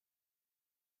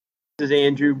This is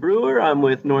Andrew Brewer. I'm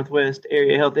with Northwest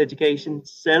Area Health Education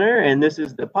Center, and this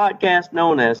is the podcast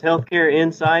known as Healthcare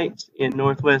Insights in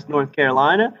Northwest North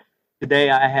Carolina. Today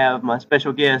I have my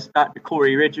special guest, Dr.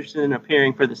 Corey Richardson,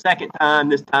 appearing for the second time,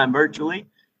 this time virtually.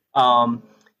 And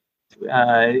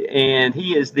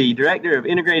he is the Director of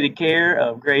Integrated Care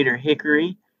of Greater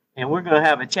Hickory. And we're going to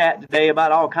have a chat today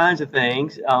about all kinds of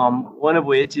things, one of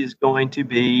which is going to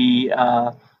be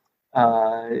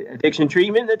addiction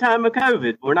treatment at the time of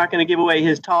COVID. We're not going to give away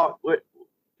his talk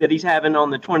that he's having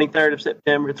on the 23rd of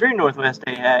September through Northwest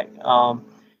AHAC,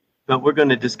 but we're going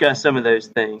to discuss some of those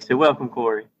things. So welcome,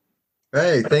 Corey.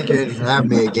 Hey, thank you for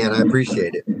having me again. I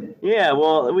appreciate it. Yeah,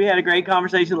 well, we had a great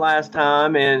conversation last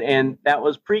time, and that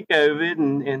was pre-COVID,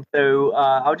 and so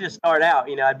I'll just start out.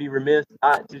 I'd be remiss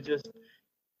not to just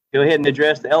go ahead and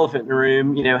address the elephant in the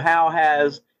room. How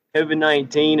has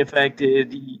COVID-19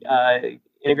 affected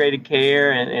integrated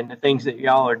care and the things that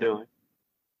y'all are doing?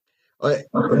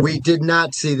 We did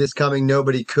not see this coming.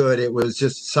 Nobody could. It was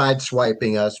just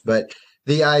sideswiping us. But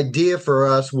the idea for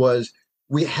us was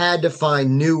we had to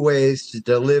find new ways to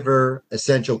deliver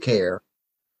essential care.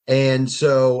 And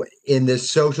so in this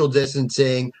social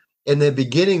distancing, in the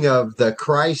beginning of the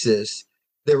crisis,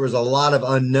 there was a lot of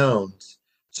unknowns.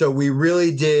 So we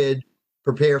really did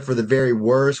prepare for the very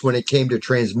worst when it came to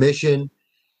transmission.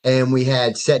 And we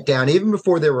had set down, even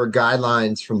before there were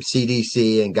guidelines from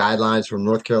CDC and guidelines from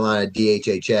North Carolina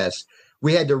DHHS,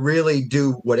 we had to really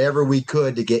do whatever we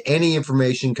could to get any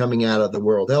information coming out of the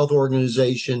World Health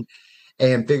Organization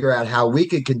and figure out how we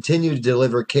could continue to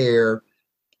deliver care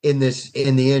in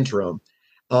the interim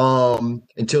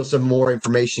until some more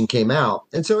information came out.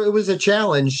 And so it was a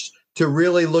challenge to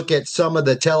really look at some of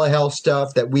the telehealth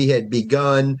stuff that we had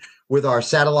begun with our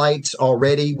satellites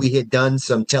already. We had done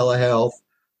some telehealth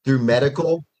through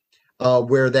medical,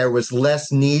 where there was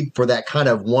less need for that kind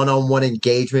of one-on-one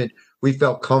engagement. We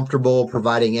felt comfortable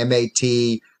providing MAT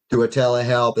through a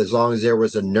telehealth as long as there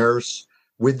was a nurse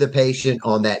with the patient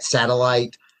on that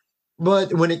satellite.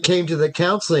 But when it came to the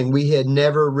counseling, we had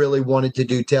never really wanted to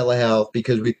do telehealth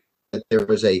because there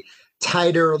was a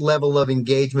tighter level of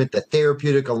engagement. The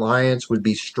therapeutic alliance would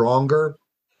be stronger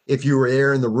if you were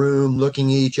there in the room looking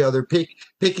at each other,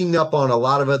 picking up on a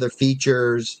lot of other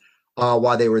features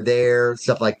while they were there,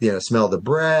 stuff like smell of the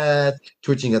breath,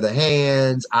 twitching of the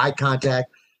hands, eye contact.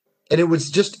 And it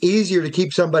was just easier to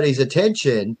keep somebody's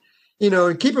attention,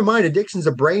 and keep in mind, addiction's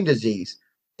a brain disease.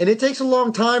 And it takes a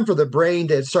long time for the brain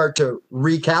to start to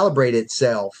recalibrate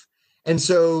itself. And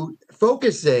so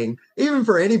focusing, even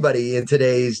for anybody in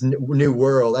today's new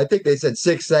world, I think they said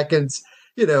 6 seconds,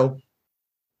 for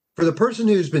the person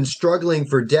who's been struggling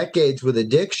for decades with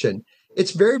addiction,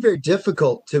 it's very, very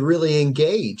difficult to really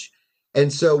engage.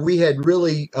 And so we had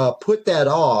really put that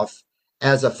off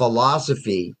as a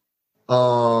philosophy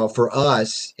for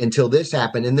us until this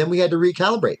happened. And then we had to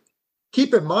recalibrate.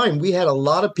 Keep in mind, we had a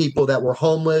lot of people that were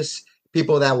homeless,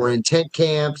 people that were in tent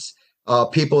camps,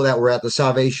 people that were at the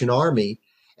Salvation Army.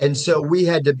 And so we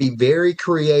had to be very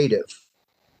creative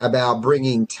about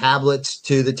bringing tablets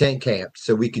to the tent camps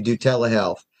so we could do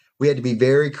telehealth. We had to be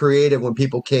very creative when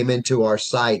people came into our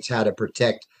sites, how to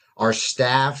protect our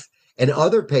staff and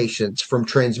other patients from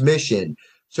transmission.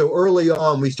 So early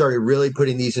on, we started really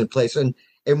putting these in place. And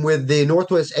with the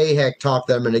Northwest AHAC talk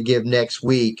that I'm going to give next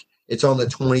week, it's on the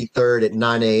 23rd at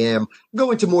 9 a.m. Go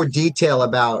into more detail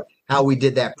about how we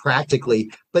did that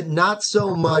practically, but not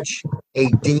so much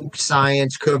a deep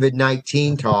science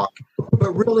COVID-19 talk,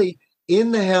 but really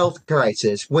in the health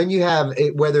crisis, when you have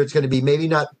it, whether it's going to be, maybe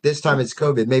not this time it's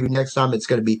COVID, maybe next time it's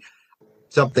going to be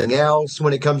something else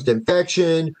when it comes to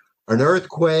infection, an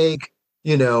earthquake,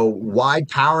 wide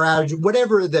power outage,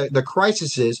 whatever the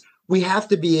crisis is, we have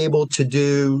to be able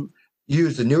to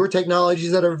use the newer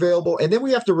technologies that are available. And then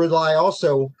we have to rely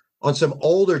also on some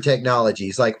older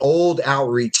technologies, like old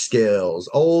outreach skills,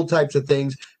 old types of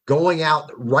things, going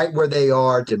out right where they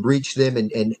are to reach them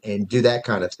and do that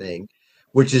kind of thing,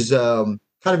 which is kind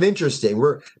of interesting.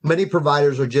 Many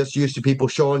providers are just used to people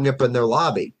showing up in their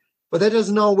lobby, but that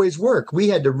doesn't always work. We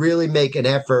had to really make an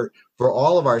effort for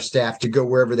all of our staff to go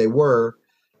wherever they were,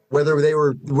 whether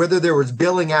there was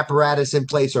billing apparatus in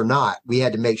place or not. We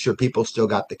had to make sure people still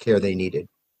got the care they needed.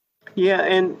 Yeah,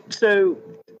 and so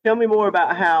tell me more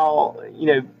about how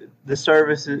the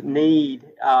services need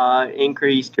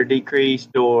increased or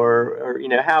decreased, or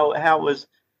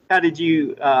how did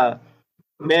you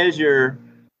measure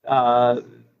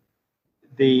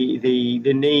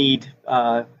the need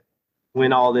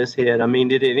when all this hit? I mean,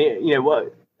 did it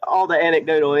what all the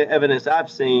anecdotal evidence I've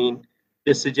seen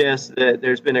just suggests that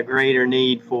there's been a greater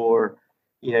need for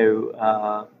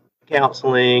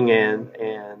counseling and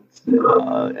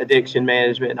addiction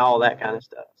management and all that kind of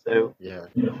stuff. So Yeah.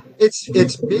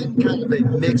 It's been kind of a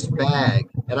mixed bag,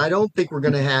 and I don't think we're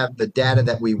going to have the data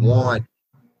that we want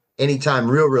anytime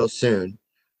real soon.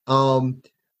 Um,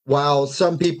 while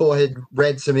some people had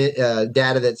read some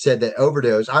data that said that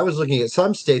overdose, I was looking at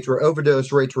some states where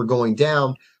overdose rates were going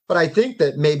down, but I think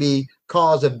that maybe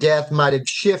cause of death might have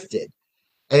shifted.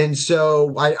 And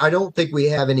so I don't think we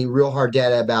have any real hard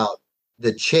data about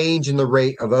the change in the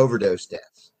rate of overdose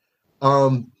deaths.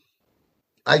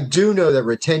 I do know that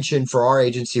retention for our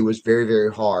agency was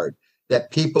very hard,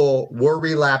 that people were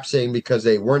relapsing because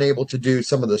they weren't able to do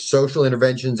some of the social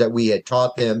interventions that we had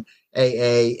taught them,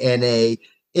 AA, NA,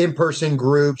 in-person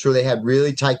groups where they had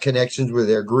really tight connections with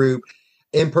their group,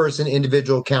 in-person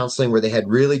individual counseling where they had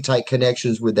really tight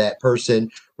connections with that person,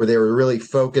 where they were really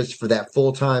focused for that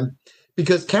full time.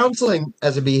 Because counseling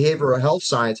as a behavioral health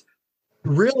science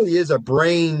really is a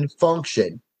brain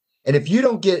function. And if you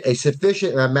don't get a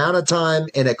sufficient amount of time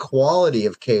and a quality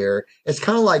of care, it's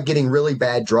kind of like getting really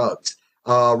bad drugs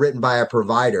written by a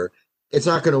provider. It's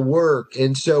not going to work.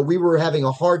 And so we were having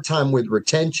a hard time with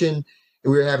retention.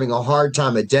 We were having a hard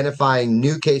time identifying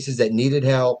new cases that needed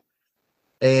help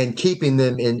and keeping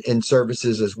them in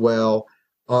services as well.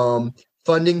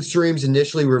 Funding streams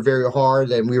initially were very hard,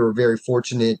 and we were very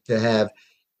fortunate to have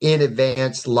in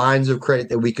advance lines of credit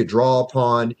that we could draw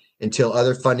upon until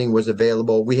other funding was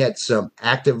available. We had some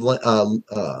active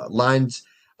lines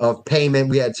of payment.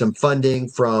 We had some funding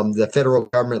from the federal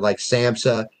government, like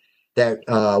SAMHSA,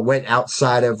 that went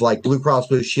outside of like Blue Cross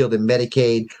Blue Shield and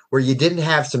Medicaid, where you didn't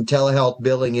have some telehealth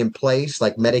billing in place,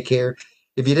 like Medicare.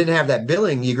 If you didn't have that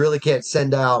billing, you really can't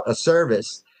send out a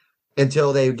service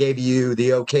until they gave you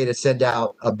the okay to send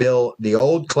out a bill the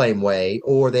old claim way,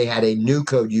 or they had a new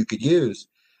code you could use.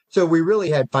 So we really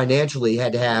had financially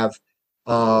had to have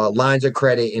lines of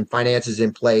credit and finances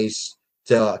in place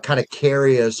to kind of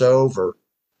carry us over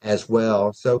as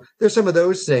well. So there's some of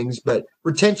those things, but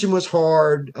retention was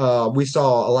hard. We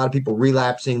saw a lot of people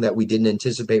relapsing that we didn't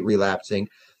anticipate relapsing.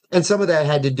 And some of that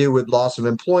had to do with loss of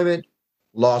employment,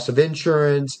 loss of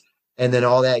insurance, and then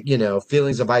all that,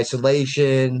 feelings of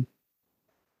isolation.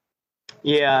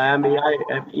 yeah, I mean,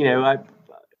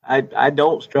 I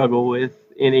don't struggle with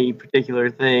any particular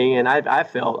thing, and I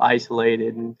felt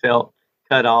isolated and felt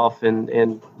cut off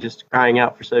and just crying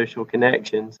out for social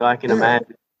connection. So I can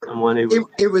imagine someone who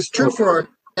it was true for our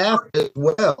staff as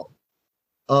well.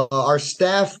 Our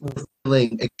staff were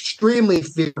feeling extremely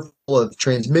fearful of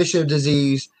transmission of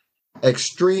disease,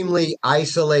 extremely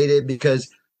isolated, because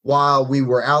while we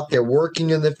were out there working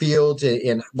in the fields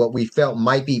in what we felt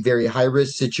might be very high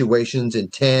risk situations in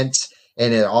tents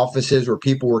and in offices where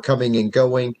people were coming and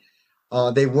going,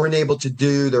 they weren't able to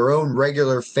do their own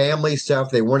regular family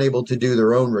stuff. They weren't able to do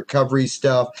their own recovery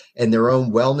stuff and their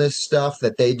own wellness stuff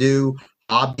that they do.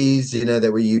 Hobbies,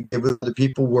 that the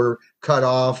people were cut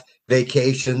off.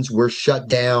 Vacations were shut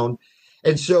down.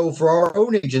 And so for our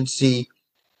own agency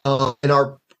and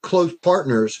our close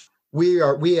partners, we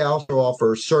also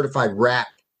offer certified WRAP,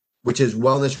 which is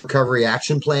Wellness Recovery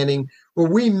Action Planning, where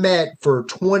we met for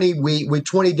 20 with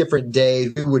 20 different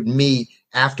days. We would meet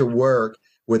after work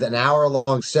with an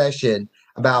hour-long session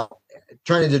about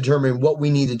trying to determine what we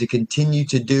needed to continue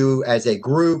to do as a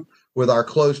group with our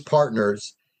close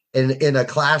partners in a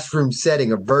classroom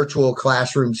setting, a virtual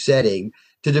classroom setting,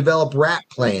 to develop WRAP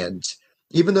plans.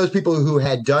 Even those people who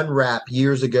had done WRAP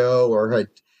years ago or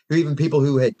even people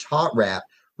who had taught WRAP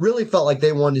really felt like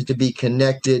they wanted to be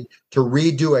connected to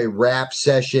redo a WRAP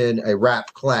session, a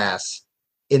WRAP class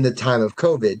in the time of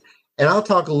COVID. And I'll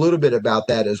talk a little bit about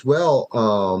that as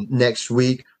well next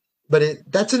week. But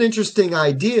that's an interesting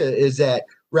idea, is that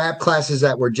WRAP classes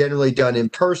that were generally done in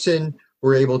person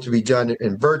were able to be done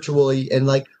in virtually. And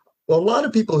a lot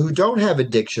of people who don't have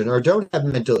addiction or don't have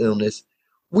mental illness,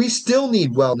 we still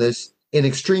need wellness in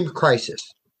extreme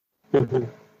crisis.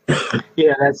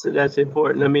 Yeah, that's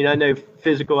important. I mean, I know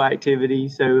physical activity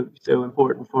so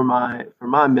important for my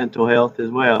mental health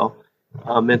as well,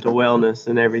 mental wellness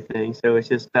and everything. So it's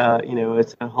just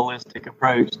it's a holistic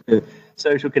approach to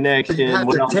social connection. You have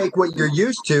to take what you're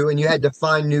used to, and you had to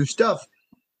find new stuff.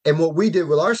 And what we did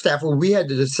with our staff, we had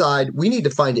to decide we need to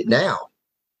find it now.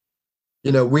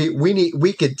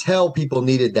 We could tell people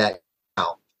needed that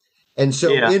now. And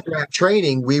so in WRAP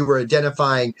training, we were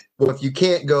identifying, well, if you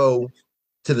can't go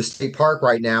to the state park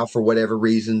right now for whatever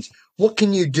reasons, what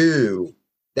can you do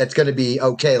that's going to be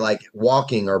okay, like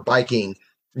walking or biking,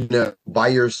 by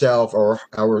yourself or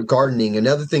gardening and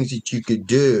other things that you could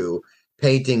do,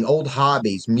 painting, old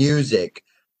hobbies, music,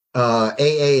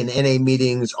 AA and NA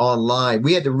meetings online.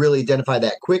 We had to really identify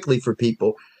that quickly for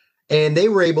people. And they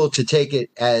were able to take it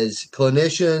as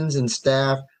clinicians and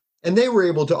staff, and they were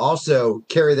able to also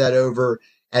carry that over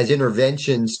as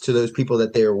interventions to those people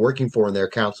that they were working for in their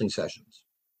counseling sessions.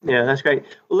 Yeah, that's great.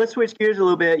 Well, let's switch gears a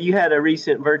little bit. You had a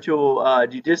recent virtual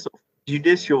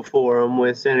judicial forum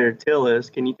with Senator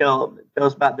Tillis. Can you tell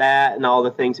us about that and all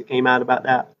the things that came out about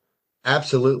that?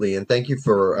 Absolutely, and thank you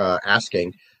for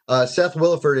asking. Seth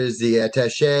Williford is the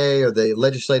attaché or the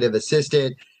legislative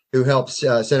assistant who helps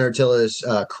Senator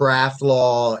Tillis craft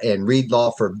law and read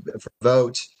law for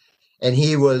votes. And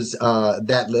he was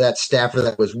that staffer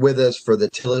that was with us for the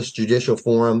Tillis Judicial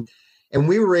Forum. And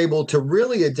we were able to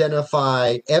really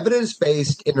identify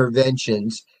evidence-based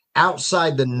interventions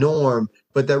outside the norm,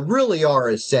 but that really are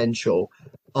essential.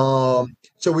 So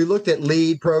we looked at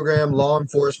LEAD program, law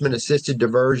enforcement assisted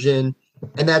diversion,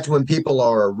 and that's when people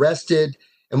are arrested.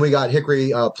 And we got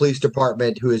Hickory Police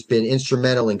Department, who has been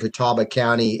instrumental in Catawba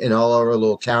County and all our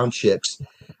little townships.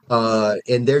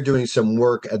 And they're doing some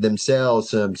work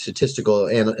themselves, some statistical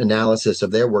analysis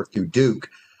of their work through Duke.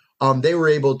 They were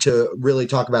able to really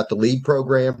talk about the LEAD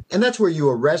program. And that's where you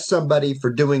arrest somebody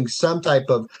for doing some type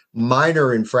of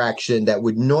minor infraction that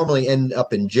would normally end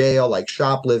up in jail, like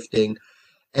shoplifting,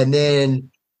 and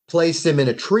then place them in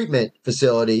a treatment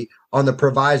facility on the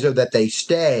proviso that they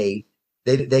stay.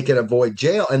 They can avoid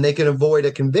jail and they can avoid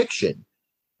a conviction.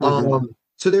 Mm-hmm.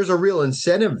 So there's a real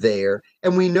incentive there.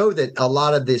 And we know that a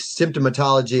lot of this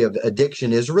symptomatology of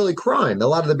addiction is really crime. A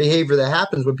lot of the behavior that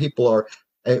happens when people are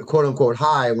quote unquote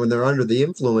high, when they're under the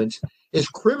influence, is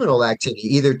criminal activity,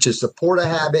 either to support a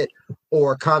habit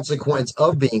or a consequence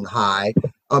of being high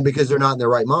because they're not in their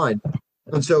right mind.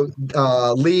 And so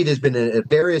LEAD has been a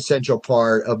very essential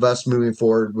part of us moving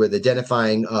forward with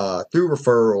identifying through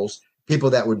referrals people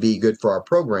that would be good for our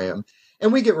program.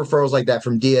 And we get referrals like that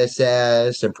from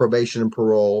DSS and probation and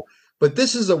parole. But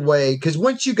this is a way, because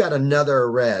once you got another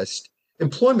arrest,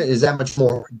 employment is that much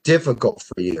more difficult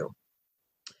for you.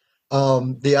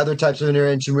 The other types of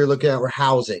intervention we're looking at were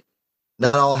housing.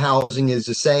 Not all housing is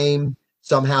the same.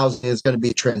 Some housing is going to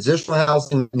be transitional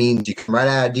housing. It means you come right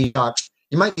out of detox.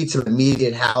 You might need some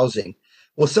immediate housing.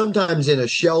 Well, sometimes in a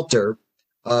shelter,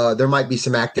 there might be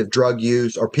some active drug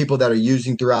use or people that are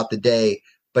using throughout the day,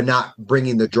 but not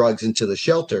bringing the drugs into the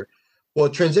shelter. Well,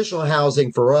 transitional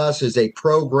housing for us is a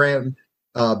program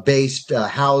based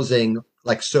housing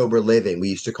like sober living. We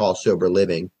used to call sober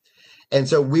living. And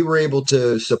so we were able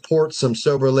to support some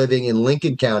sober living in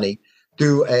Lincoln County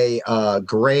through a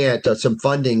grant, some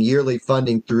funding, yearly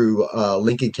funding through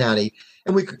Lincoln County.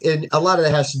 And a lot of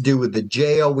that has to do with the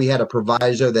jail. We had a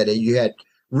proviso that you had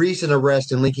recent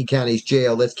arrest in Lincoln County's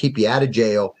jail. Let's keep you out of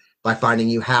jail by finding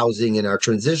you housing in our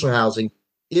transitional housing.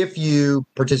 If you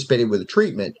participated with a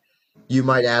treatment, you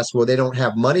might ask, well, they don't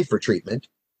have money for treatment.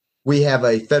 We have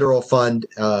a federal fund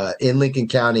in Lincoln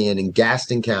County and in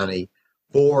Gaston County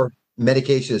for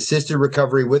medication-assisted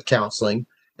recovery with counseling,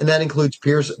 and that includes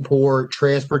peer support,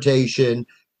 transportation,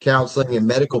 counseling, and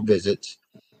medical visits.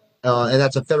 And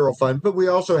that's a federal fund, but we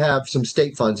also have some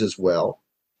state funds as well.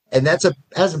 And that's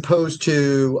as opposed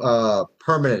to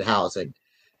permanent housing.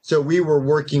 So we were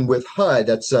working with HUD,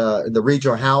 that's the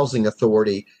Regional Housing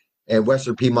Authority and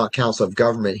Western Piedmont Council of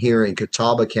Government here in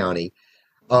Catawba County,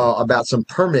 about some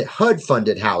permanent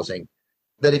HUD-funded housing.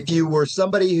 That if you were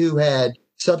somebody who had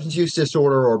substance use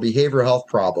disorder or behavioral health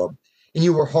problem, and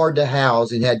you were hard to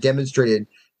house and had demonstrated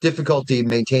difficulty in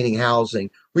maintaining housing,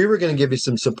 we were going to give you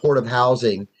some supportive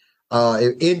housing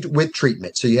with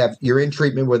treatment. So you're in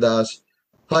treatment with us,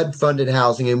 HUD-funded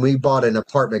housing, and we bought an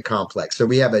apartment complex. So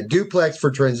we have a duplex for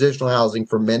transitional housing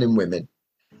for men and women,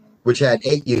 which had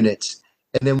 8 units.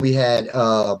 And then we had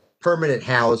permanent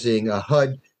housing, a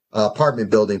HUD apartment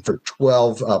building for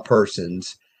 12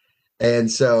 persons.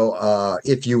 And so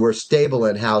if you were stable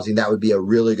in housing, that would be a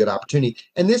really good opportunity.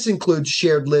 And this includes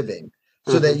shared living,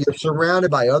 so that you're surrounded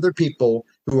by other people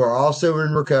who are also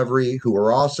in recovery, who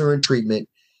are also in treatment,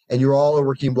 and you're all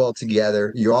working well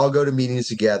together. You all go to meetings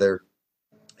together.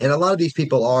 And a lot of these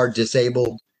people are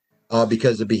disabled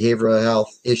because of behavioral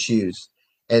health issues.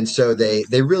 And so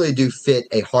they really do fit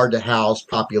a hard to house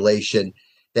population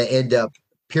that end up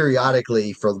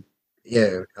periodically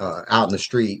out in the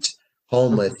streets,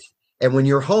 homeless. And when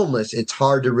you're homeless, it's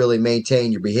hard to really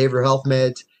maintain your behavioral health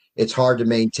meds. It's hard to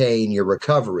maintain your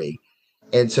recovery.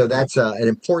 And so that's an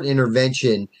important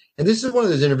intervention. And this is one of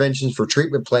those interventions for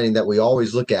treatment planning that we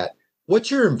always look at.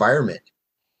 What's your environment?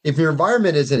 If your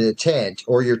environment is in a tent,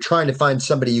 or you're trying to find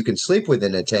somebody you can sleep with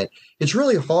in a tent, it's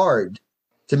really hard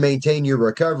to maintain your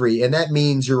recovery. And that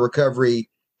means your recovery,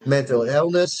 mental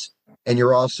illness, and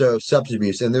you're also substance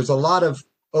abuse. And there's a lot of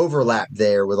overlap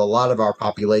there with a lot of our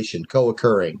population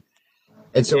co-occurring.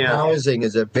 And so Yeah. housing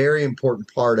is a very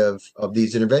important part of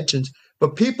these interventions,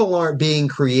 but people aren't being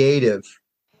creative.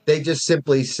 They just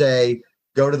simply say,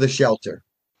 go to the shelter.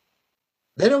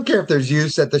 They don't care if there's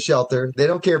use at the shelter. They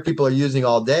don't care if people are using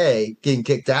all day, getting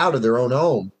kicked out of their own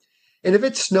home. And if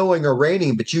it's snowing or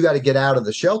raining, but you got to get out of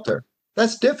the shelter,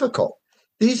 that's difficult.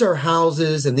 These are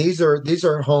houses and these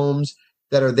are homes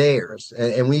that are theirs.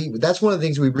 And we that's one of the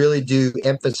things we really do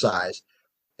emphasize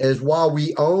is while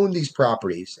we own these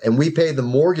properties and we pay the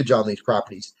mortgage on these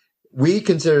properties, we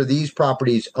consider these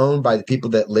properties owned by the people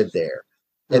that live there.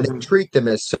 And they treat them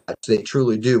as such. They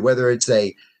truly do, whether it's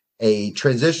a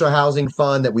transitional housing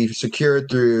fund that we've secured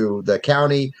through the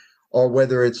county or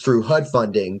whether it's through HUD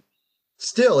funding.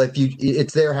 Still, if you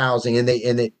it's their housing and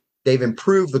they've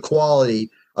improved the quality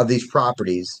of these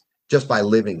properties just by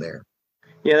living there.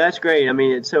 Yeah, that's great. I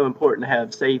mean, it's so important to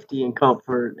have safety and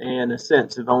comfort and a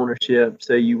sense of ownership.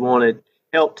 So you want to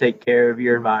help take care of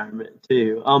your environment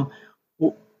too.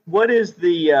 What is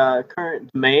the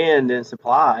current demand and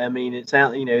supply? I mean, it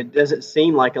sounds, it doesn't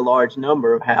seem like a large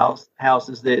number of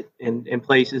houses that in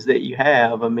places that you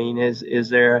have. I mean, is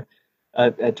there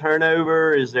a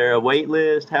turnover? Is there a wait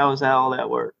list? How does all that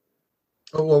work?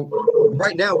 Oh, well,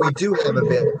 right now we do have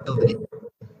availability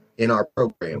in our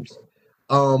programs.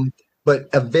 But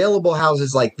available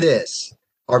houses like this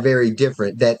are very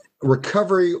different. That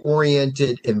recovery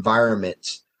oriented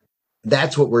environments,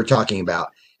 that's what we're talking about.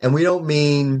 And we don't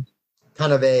mean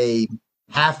kind of a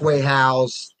halfway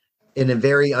house in a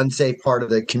very unsafe part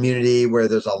of the community where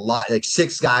there's a lot, like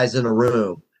 6 guys in a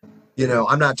room.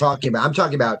 I'm talking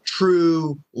about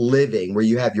true living where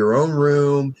you have your own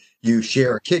room, you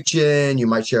share a kitchen, you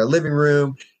might share a living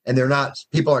room, and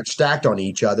people aren't stacked on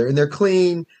each other and they're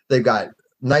clean. They've got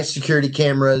nice security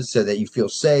cameras so that you feel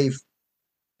safe.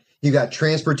 You got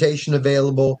transportation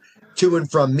available to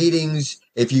and from meetings.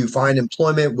 If you find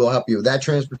employment, we'll help you with that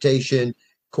transportation,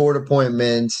 court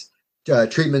appointments,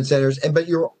 treatment centers. But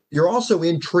you're also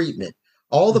in treatment.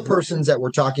 All the persons that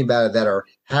we're talking about that are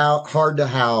hard to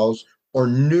house or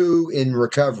new in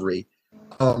recovery,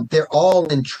 they're all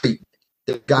in treatment.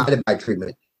 They're guided by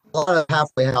treatment. A lot of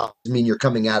halfway houses mean you're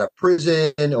coming out of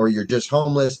prison or you're just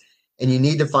homeless and you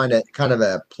need to find a kind of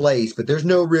a place, but there's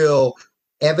no real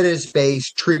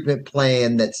evidence-based treatment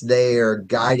plan that's there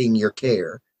guiding your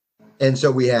care. And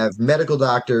so we have medical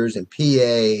doctors and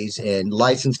PAs and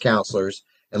licensed counselors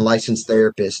and licensed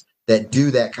therapists that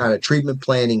do that kind of treatment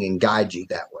planning and guide you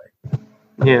that way.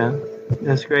 Yeah,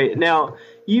 that's great. Now,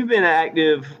 you've been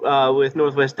active with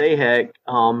Northwest AHEC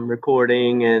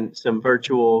recording and some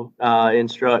virtual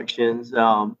instructions.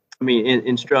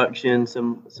 Instructions,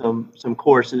 some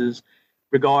courses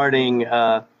regarding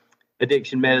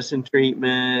addiction medicine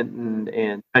treatment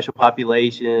and special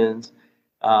populations,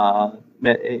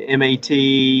 MAT,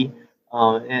 and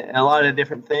a lot of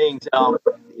different things.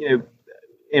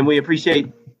 And we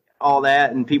appreciate all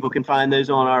that, and people can find those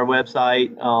on our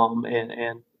website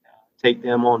and take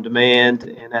them on demand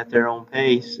and at their own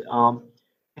pace.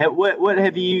 What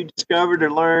have you discovered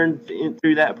or learned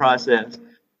through that process?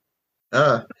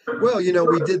 Well,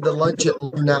 we did the lunch at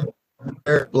now.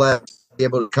 Eric blessed to be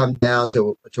able to come down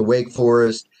to Wake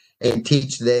Forest and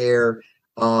teach there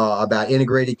about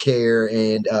integrated care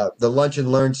and the Lunch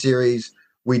and Learn series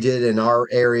we did in our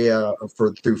area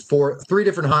through 3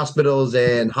 different hospitals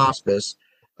and hospice.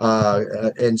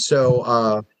 And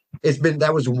so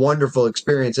that was a wonderful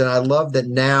experience. And I love that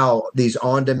now these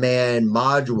on-demand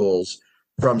modules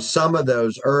from some of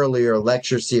those earlier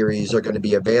lecture series are going to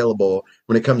be available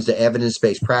when it comes to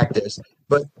evidence-based practice.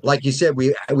 But like you said,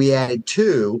 we added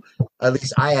 2, at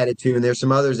least I added 2, and there's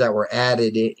some others that were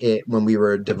added when we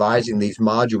were devising these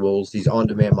modules, these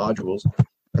on-demand modules.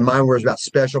 And mine was about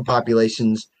special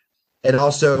populations. And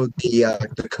also the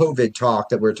COVID talk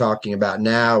that we're talking about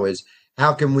now is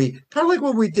how can we, kind of like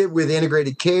what we did with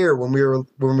integrated care when we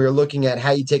were looking at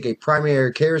how you take a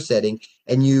primary care setting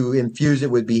and you infuse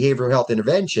it with behavioral health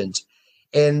interventions.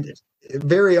 And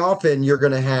very often you're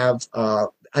going to have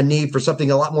a need for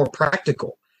something a lot more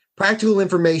practical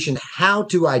information. How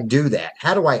do I do that?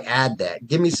 How do I add that?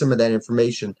 Give me some of that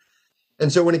information.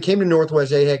 And so when it came to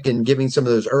Northwest AHEC and giving some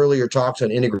of those earlier talks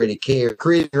on integrated care,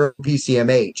 creating your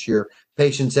PCMH, your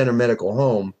patient-centered medical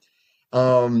home,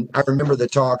 I remember the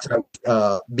talks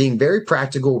being very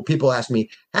practical. People asked me,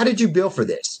 how did you bill for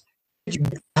this?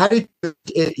 How did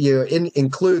you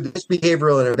include this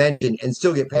behavioral intervention and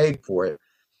still get paid for it?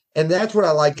 And that's what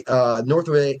I like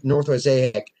Northwest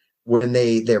AHEC when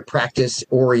their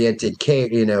practice-oriented care,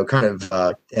 kind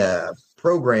of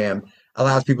program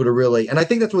allows people to really, and I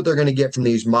think that's what they're going to get from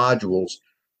these modules.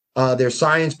 They're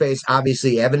science-based,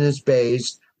 obviously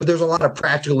evidence-based, but there's a lot of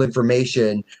practical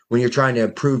information when you're trying to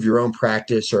improve your own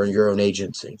practice or your own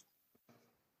agency.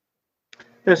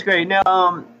 That's great.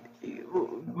 Now,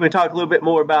 we'll talk a little bit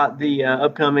more about the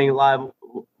upcoming live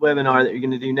webinar that you're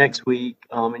going to do next week,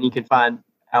 and you can find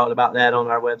out about that on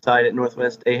our website at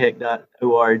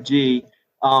northwestahec.org.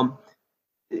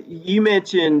 You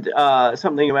mentioned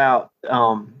something about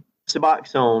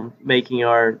Suboxone making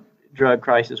our drug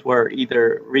crisis work,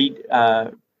 either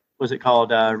was it called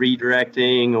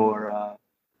redirecting or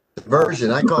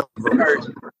diversion? I call it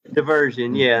diversion.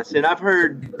 Diversion, yes. And I've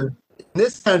heard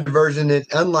this kind of diversion,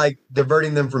 unlike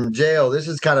diverting them from jail, this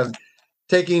is kind of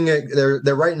taking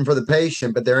they're writing for the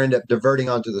patient, but they end up diverting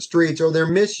onto the streets, or they're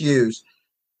misused,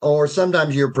 or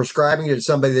sometimes you're prescribing it to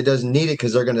somebody that doesn't need it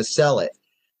because they're going to sell it.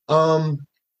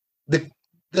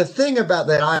 The thing about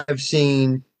that I've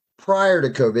seen prior to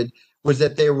COVID was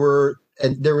that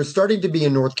there was starting to be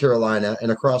in North Carolina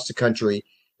and across the country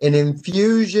an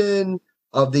infusion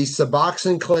of these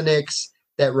Suboxone clinics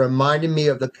that reminded me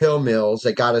of the pill mills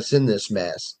that got us in this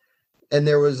mess. And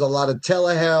there was a lot of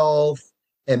telehealth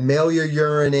and mail your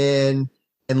urine in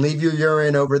and leave your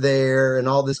urine over there and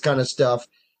all this kind of stuff.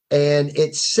 And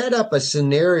it set up a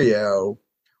scenario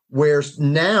where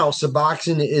now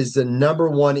Suboxone is the number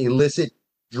one illicit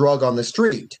drug on the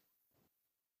street.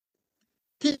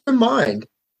 Keep in mind,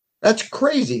 that's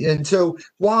crazy. And so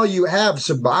while you have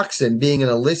Suboxone being an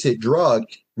illicit drug,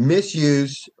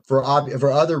 misused for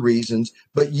other reasons,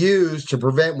 but used to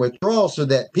prevent withdrawal, so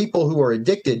that people who are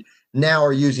addicted now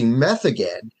are using meth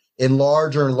again in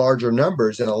larger and larger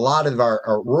numbers. In a lot of our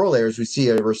rural areas, we see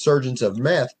a resurgence of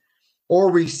meth, or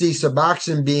we see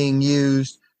Suboxone being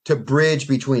used to bridge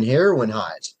between heroin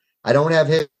highs. I don't have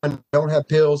heroin, I don't have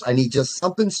pills. I need just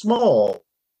something small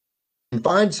and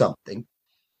find something.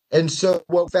 And so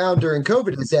what we found during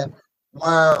COVID is that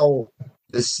while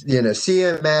this,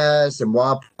 CMS and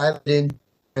while private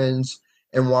insurance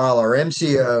and while our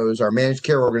MCOs, our managed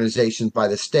care organizations by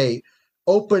the state,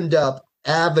 opened up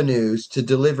avenues to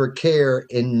deliver care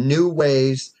in new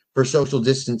ways for social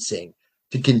distancing,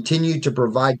 to continue to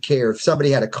provide care. If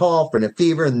somebody had a cough and a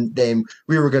fever and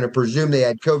we were going to presume they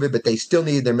had COVID, but they still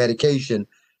needed their medication,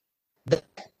 that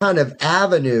kind of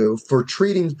avenue for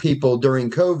treating people during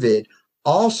COVID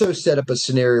also set up a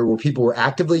scenario where people were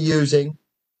actively using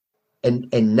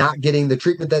and not getting the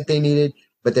treatment that they needed,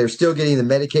 but they're still getting the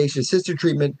medication-assisted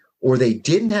treatment, or they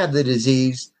didn't have the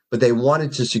disease, but they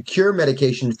wanted to secure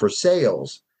medication for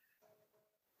sales.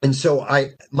 And so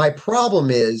my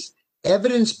problem is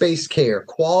evidence-based care,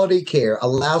 quality care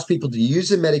allows people to use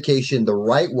the medication the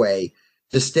right way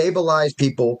to stabilize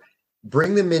people,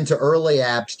 bring them into early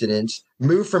abstinence,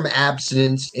 move from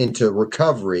abstinence into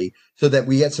recovery so that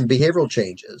we get some behavioral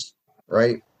changes,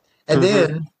 right? And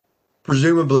then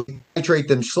presumably titrate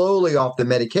them slowly off the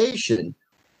medication,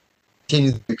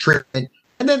 continue the treatment,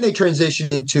 and then they transition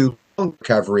into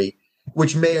recovery,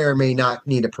 which may or may not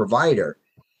need a provider.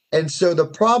 And so the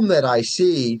problem that I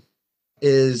see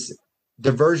is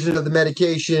diversion of the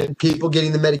medication, people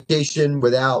getting the medication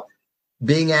without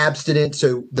being abstinent.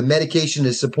 So the medication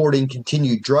is supporting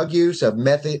continued drug use of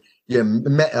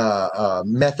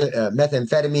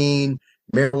methamphetamine,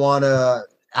 marijuana,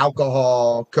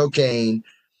 alcohol, cocaine,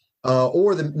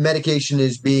 or the medication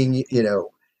is being,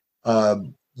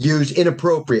 used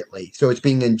inappropriately. So it's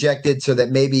being injected so that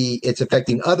maybe it's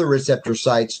affecting other receptor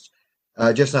sites,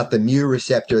 just not the mu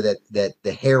receptor that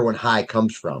the heroin high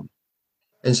comes from.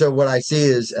 And so what I see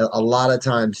is a lot of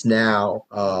times now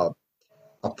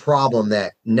a problem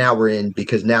that now we're in,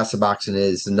 because now Suboxone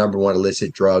is the number one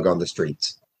illicit drug on the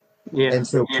streets. Yeah. And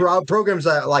so programs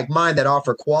like mine that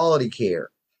offer quality care,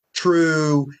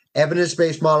 true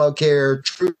evidence-based model care,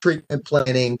 true treatment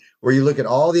planning, where you look at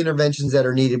all the interventions that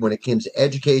are needed when it comes to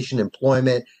education,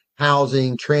 employment,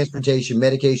 housing, transportation,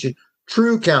 medication,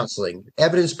 true counseling,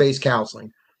 evidence-based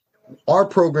counseling. Our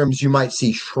programs you might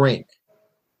see shrink,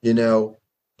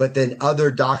 but then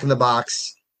other doc in the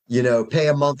box, pay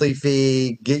a monthly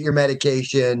fee, get your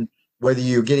medication, whether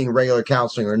you're getting regular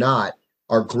counseling or not,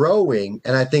 are growing.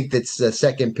 And I think that's the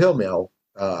second pill mill.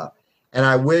 And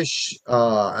I wish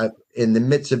in the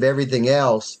midst of everything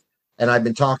else, and I've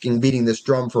been beating this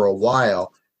drum for a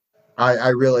while, I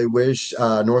really wish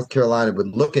North Carolina would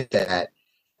look at that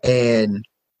and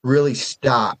really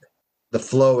stop the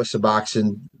flow of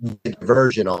Suboxone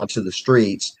diversion onto the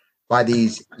streets by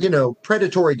these,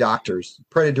 predatory doctors,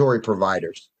 predatory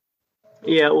providers.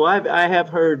 Yeah, well, I have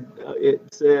heard it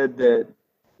said that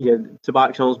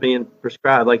Suboxone is being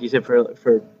prescribed, like you said,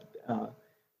 for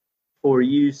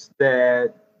use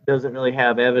that doesn't really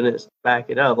have evidence to back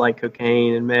it up, like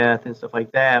cocaine and meth and stuff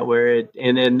like that,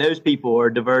 and then those people are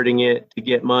diverting it to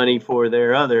get money for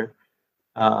their other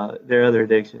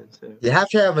addictions. So. You have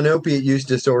to have an opiate use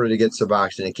disorder to get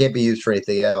Suboxone. It can't be used for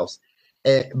anything else.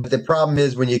 But the problem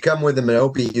is when you come with them an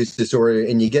opiate use disorder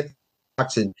and you get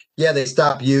Suboxone, yeah, they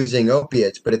stop using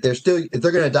opiates. But if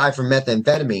they're going to die from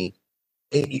methamphetamine,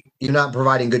 you're not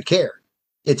providing good care.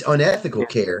 It's unethical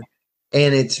care,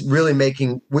 and it's really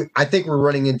making. I think we're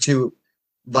running into,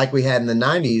 like we had in the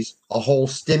 '90s, a whole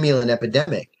stimulant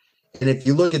epidemic. And if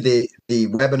you look at the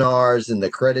webinars and the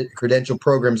credential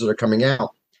programs that are coming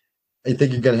out, I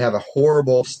think you're going to have a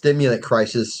horrible stimulant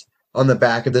crisis on the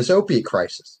back of this opiate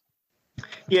crisis.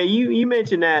 Yeah, you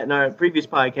mentioned that in our previous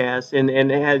podcast, and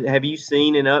have you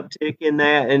seen an uptick in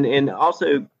that? And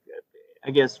also,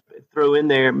 I guess throw in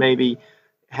there maybe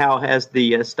how has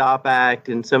the STOP Act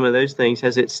and some of those things,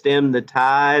 has it stemmed the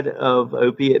tide of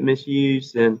opiate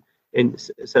misuse and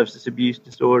substance abuse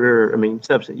disorder?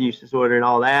 Substance use disorder and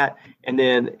all that. And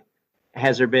then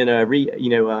has there been a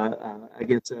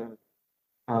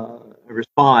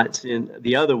response in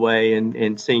the other way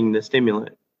and seeing the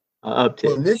stimulant uptick?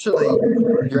 Well, initially,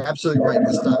 you're absolutely right.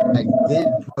 The STOP Act did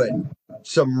put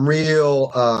some real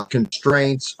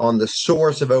constraints on the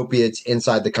source of opiates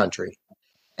inside the country.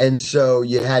 And so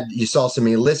you saw some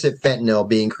illicit fentanyl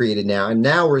being created now. And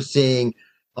now we're seeing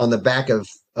on the back of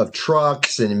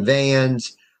trucks and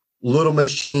vans, little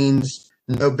machines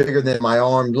no bigger than my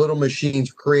arm, little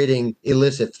machines creating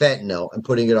illicit fentanyl and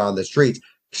putting it on the streets.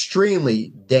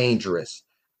 Extremely dangerous.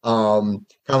 Kind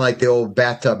of like the old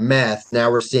bathtub meth. Now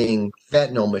we're seeing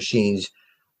fentanyl machines.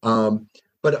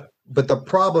 But the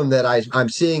problem that I'm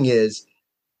seeing is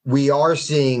we are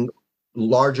seeing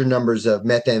larger numbers of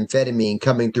methamphetamine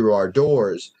coming through our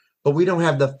doors, but we don't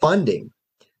have the funding.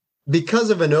 Because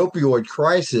of an opioid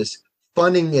crisis,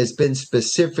 funding has been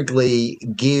specifically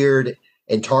geared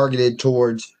and targeted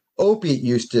towards opiate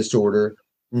use disorder,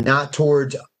 not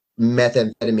towards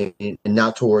methamphetamine and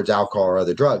not towards alcohol or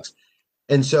other drugs.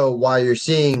 And so while you're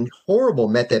seeing horrible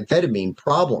methamphetamine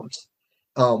problems,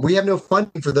 we have no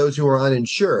funding for those who are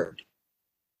uninsured.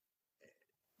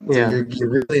 Yeah. So you're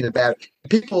really in a bad.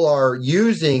 People are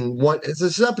using it's a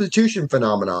substitution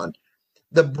phenomenon.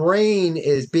 The brain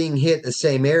is being hit the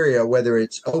same area, whether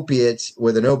it's opiates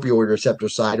with an opioid receptor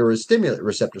site or a stimulant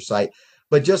receptor site.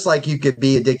 But just like you could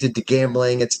be addicted to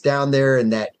gambling, it's down there in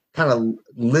that kind of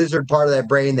lizard part of that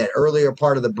brain, that earlier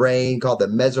part of the brain called the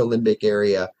mesolimbic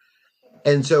area.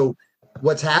 And so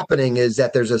what's happening is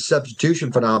that there's a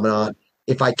substitution phenomenon.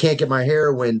 If I can't get my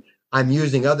heroin, I'm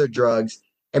using other drugs.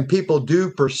 And people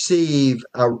do perceive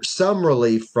some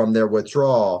relief from their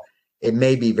withdrawal. It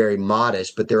may be very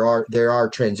modest, but there are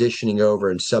transitioning over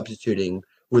and substituting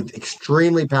with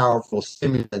extremely powerful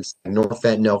stimulants like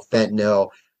norfentanyl, fentanyl,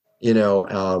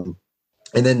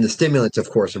 and then the stimulants, of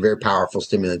course, are very powerful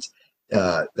stimulants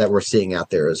that we're seeing out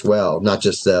there as well, not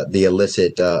just the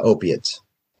illicit opiates.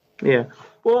 Yeah.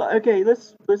 Well, okay.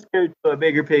 Let's go to a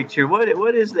bigger picture.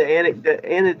 What is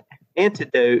the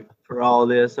antidote for all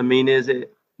this? Is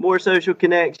it more social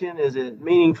connection? Is it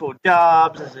meaningful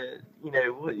jobs? Is it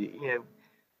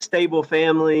stable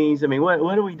families?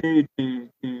 What do we do to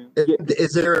get?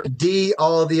 Is there a D,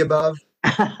 all of the above?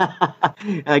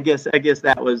 I guess I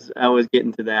was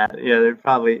getting to that. Yeah, there's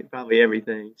probably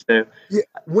everything. So yeah,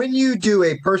 when you do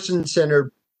a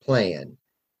person-centered plan,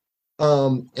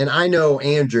 and I know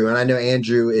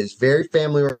Andrew is very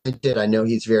family-oriented. I know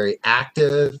he's very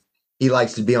active. He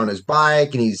likes to be on his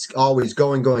bike, and he's always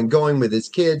going with his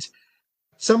kids.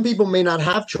 Some people may not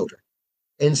have children,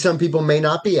 and some people may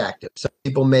not be active. Some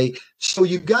people may. So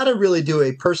you've got to really do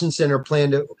a person-centered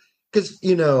plan because,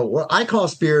 what I call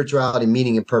spirituality,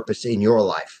 meaning and purpose in your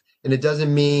life. And it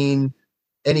doesn't mean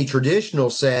any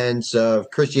traditional sense of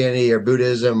Christianity or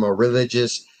Buddhism or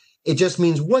religious. It just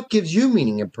means what gives you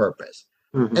meaning and purpose.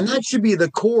 Mm-hmm. And that should be the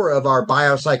core of our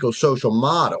biopsychosocial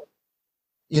model.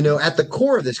 At the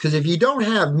core of this, because if you don't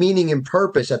have meaning and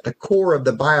purpose at the core of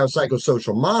the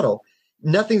biopsychosocial model,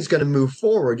 nothing's going to move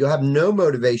forward. You'll have no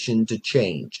motivation to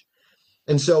change.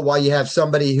 And so while you have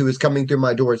somebody who is coming through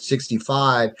my door at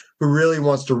 65 who really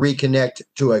wants to reconnect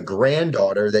to a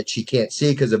granddaughter that she can't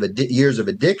see because of years of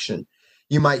addiction,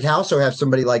 you might also have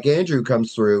somebody like Andrew who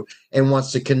comes through and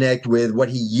wants to connect with what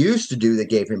he used to do that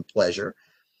gave him pleasure.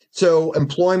 So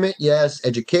employment, yes.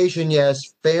 Education,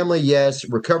 yes. Family, yes.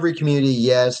 Recovery community,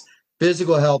 yes.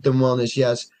 Physical health and wellness,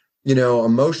 yes.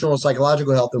 Emotional and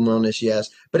psychological health and wellness, yes.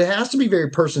 But it has to be very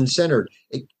person-centered.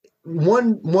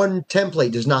 One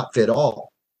template does not fit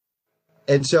all.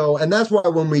 And that's why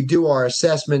when we do our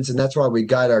assessments and that's why we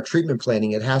guide our treatment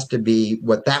planning, it has to be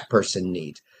what that person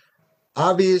needs.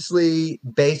 Obviously,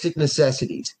 basic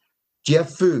necessities. Do you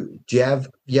have food? Do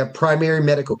you have primary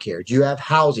medical care? Do you have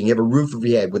housing? You have a roof over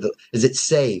your head? Is it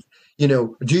safe?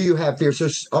 Do you have fear? So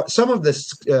some of this,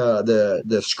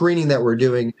 the screening that we're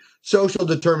doing, social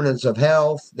determinants of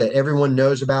health that everyone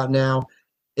knows about now,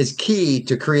 is key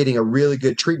to creating a really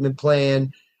good treatment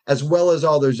plan, as well as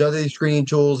all those other screening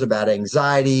tools about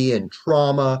anxiety and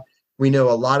trauma. We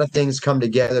know a lot of things come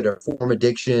together to form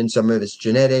addiction. Some of it's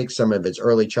genetics, some of it's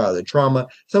early childhood trauma,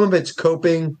 some of it's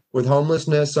coping with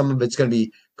homelessness, some of it's going to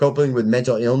be coping with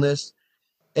mental illness.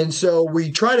 And so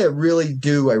we try to really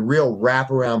do a real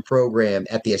wraparound program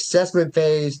at the assessment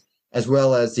phase as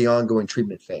well as the ongoing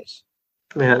treatment phase.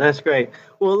 Yeah, that's great.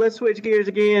 Well, let's switch gears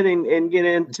again and get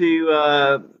into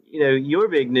your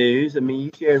big news. I mean,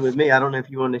 you shared with me. I don't know if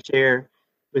you want to share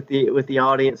with the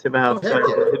audience about Heck yeah.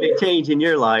 the big change in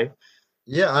your life.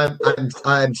 Yeah,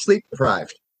 I'm sleep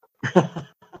deprived.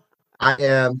 I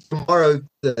am tomorrow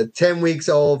the 10 weeks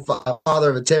old father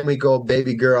of a 10-week-old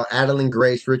baby girl, Adeline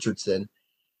Grace Richardson.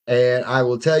 And I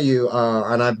will tell you,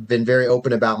 and I've been very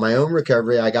open about my own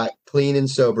recovery. I got clean and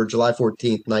sober July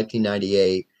 14th,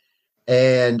 1998.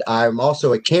 And I'm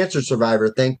also a cancer survivor.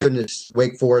 Thank goodness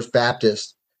Wake Forest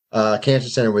Baptist Cancer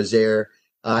Center was there.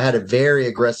 I had a very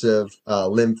aggressive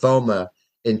lymphoma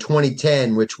in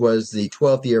 2010, which was the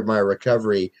 12th year of my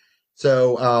recovery.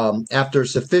 So after a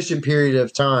sufficient period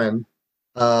of time,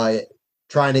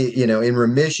 trying to, in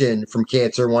remission from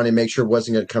cancer, wanting to make sure it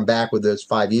wasn't going to come back with those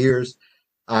 5 years,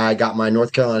 I got my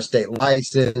North Carolina state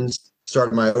license,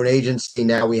 started my own agency.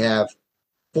 Now we have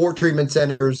 4 treatment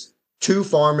centers, 2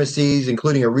 pharmacies,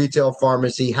 including a retail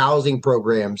pharmacy, housing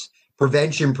programs,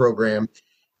 prevention program,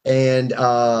 and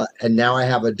now I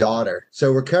have a daughter.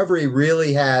 So recovery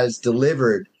really has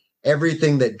delivered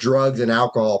everything that drugs and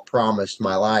alcohol promised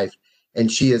my life,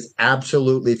 and she is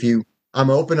absolutely. I'm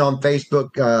open on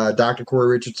Facebook, Dr. Corey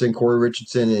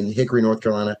Richardson in Hickory, North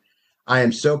Carolina. I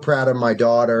am so proud of my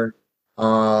daughter.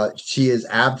 She is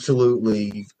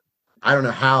absolutely. I don't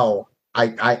know how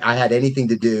I had anything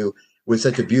to do with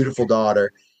such a beautiful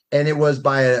daughter, and it was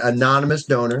by an anonymous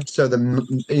donor. So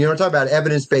talk about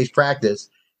evidence-based practice,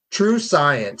 true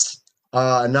science.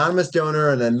 Anonymous donor,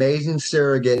 an amazing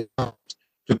surrogate to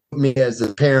put me as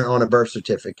a parent on a birth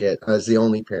certificate as the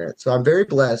only parent. So I'm very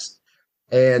blessed,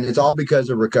 and it's all because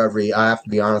of recovery. I have to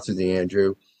be honest with you,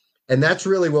 Andrew, and that's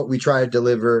really what we try to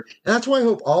deliver. And that's why I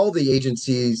hope all the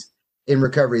agencies in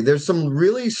recovery, there's some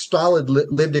really solid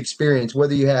lived experience,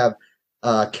 whether you have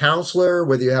a counselor,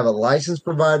 whether you have a licensed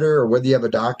provider, or whether you have a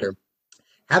doctor.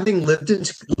 Having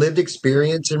lived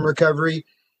experience in recovery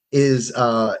is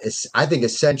I think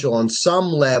essential on some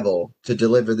level to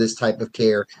deliver this type of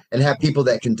care and have people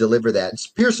that can deliver that. It's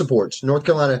peer supports. North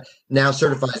Carolina now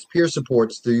certifies peer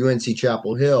supports through UNC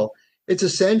Chapel Hill. It's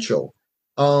essential.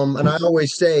 And I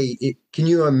always say, can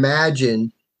you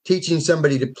imagine teaching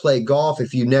somebody to play golf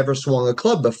if you never swung a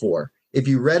club before? If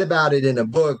you read about it in a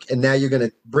book and now you're going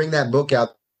to bring that book out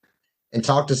and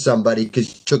talk to somebody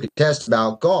because you took a test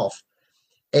about golf.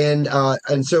 And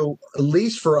so at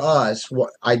least for us,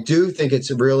 what I do think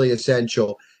it's really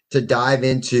essential to dive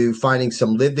into finding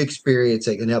some lived experience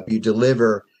that can help you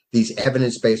deliver these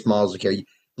evidence-based models of care.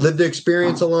 Lived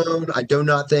experience alone, I do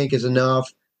not think is enough.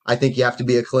 I think you have to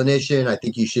be a clinician. I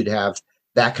think you should have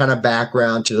that kind of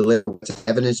background to deliver an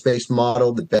evidence-based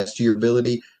model the best to your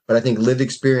ability. But I think lived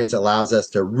experience allows us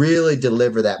to really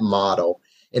deliver that model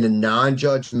in a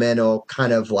non-judgmental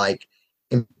kind of way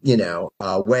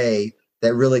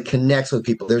that really connects with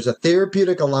people. There's a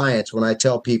therapeutic alliance when I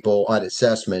tell people on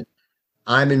assessment,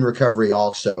 I'm in recovery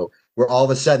also, where all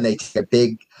of a sudden they take a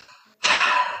big,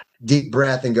 deep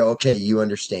breath and go, okay, you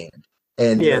understand.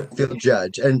 And feel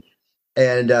judged. And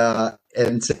if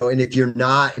you're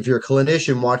a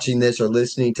clinician watching this or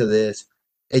listening to this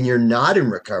and you're not in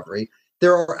recovery,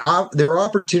 there are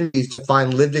opportunities to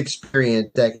find lived experience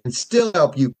that can still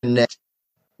help you connect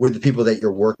with the people that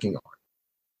you're working on.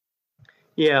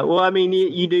 Yeah, well, I mean,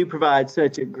 you do provide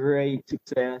such a great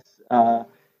success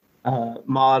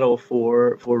model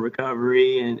for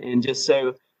recovery, and just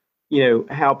so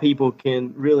how people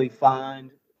can really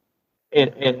find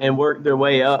and work their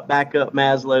way back up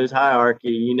Maslow's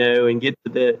hierarchy, and get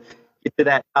to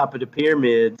that top of the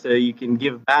pyramid, so you can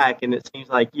give back. And it seems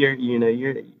like you're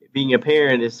being a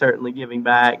parent is certainly giving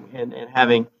back and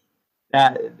having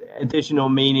that additional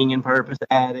meaning and purpose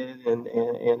added, and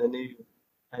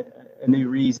a new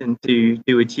reason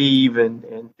to achieve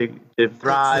and to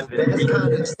thrive. That's the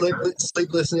best kind of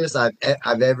sleeplessness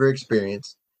I've ever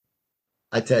experienced.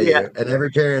 I tell you, and every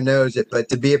parent knows it. But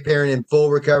to be a parent in full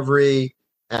recovery,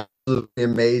 absolutely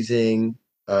amazing.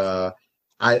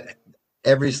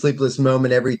 every sleepless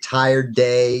moment, every tired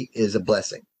day is a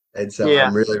blessing. And so Yeah.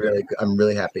 I'm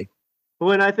really happy.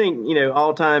 Well, and I think,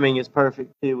 all timing is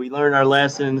perfect too. We learn our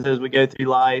lessons as we go through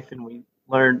life, and we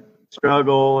learn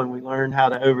struggle, and we learn how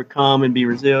to overcome and be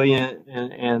resilient,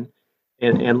 and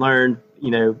learn,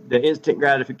 the instant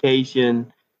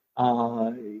gratification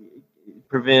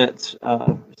prevents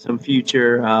some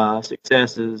future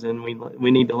successes, and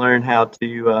we need to learn how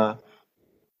to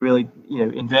really,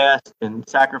 invest and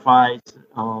sacrifice,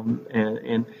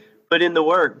 and put in the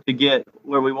work to get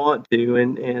where we want to.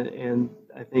 And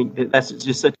I think that's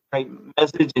just such a great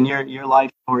message, and your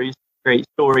life story is a great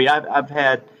story.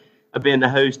 I've been the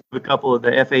host of a couple of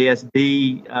the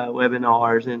FASD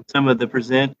webinars, and some of the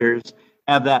presenters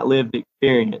have that lived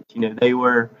experience. They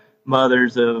were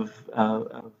mothers of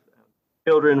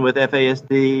children with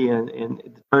FASD, and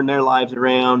turned their lives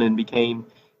around and became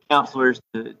counselors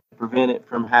to prevent it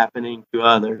from happening to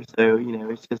others. So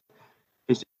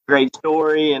it's a great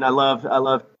story, and I love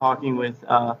talking with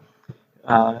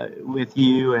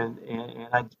you, and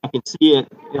I can see it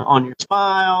on your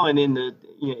smile and in the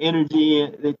energy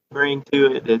that you bring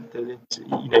to it. That it's,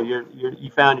 you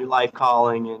found your life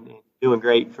calling, and doing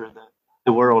great for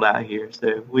the world out here.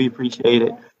 So we appreciate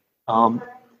it.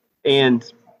 And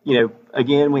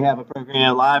again, we have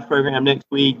a live program next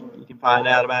week. You can find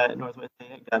out about it at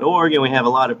northwesttech.org, and we have a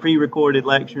lot of pre-recorded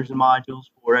lectures and modules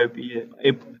for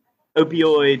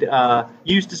opioid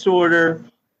use disorder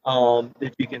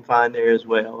that you can find there as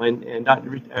well. And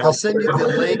Dr. I'll send you the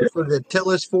link for the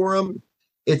TILIS forum.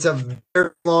 It's a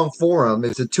very long forum.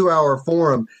 It's a 2-hour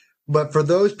forum. But for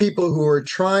those people who are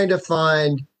trying to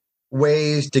find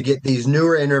ways to get these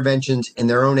newer interventions in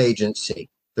their own agency,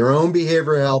 their own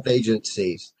behavioral health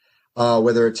agencies,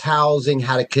 whether it's housing,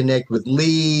 how to connect with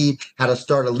LEAD, how to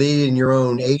start a LEAD in your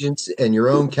own agency, in your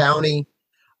own county,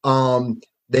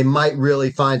 they might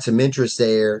really find some interest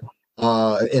there.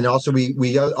 And also,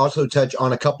 we also touch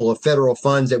on a couple of federal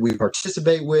funds that we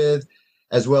participate with,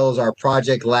 as well as our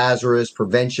Project Lazarus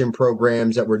prevention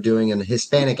programs that we're doing, and a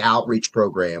Hispanic outreach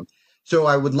program. So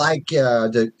I would like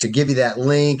to give you that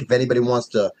link if anybody wants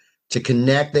to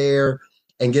connect there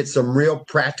and get some real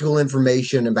practical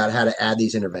information about how to add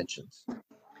these interventions.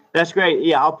 That's great.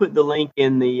 Yeah, I'll put the link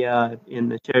in the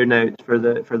show notes for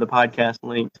the podcast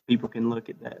link, so people can look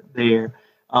at that there.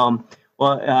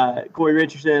 Well, Corey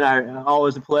Richardson,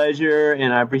 always a pleasure,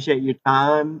 and I appreciate your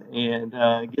time, and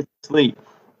get to sleep.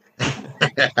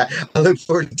 I look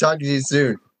forward to talking to you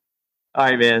soon. All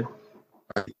right, man.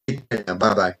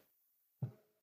 Bye-bye.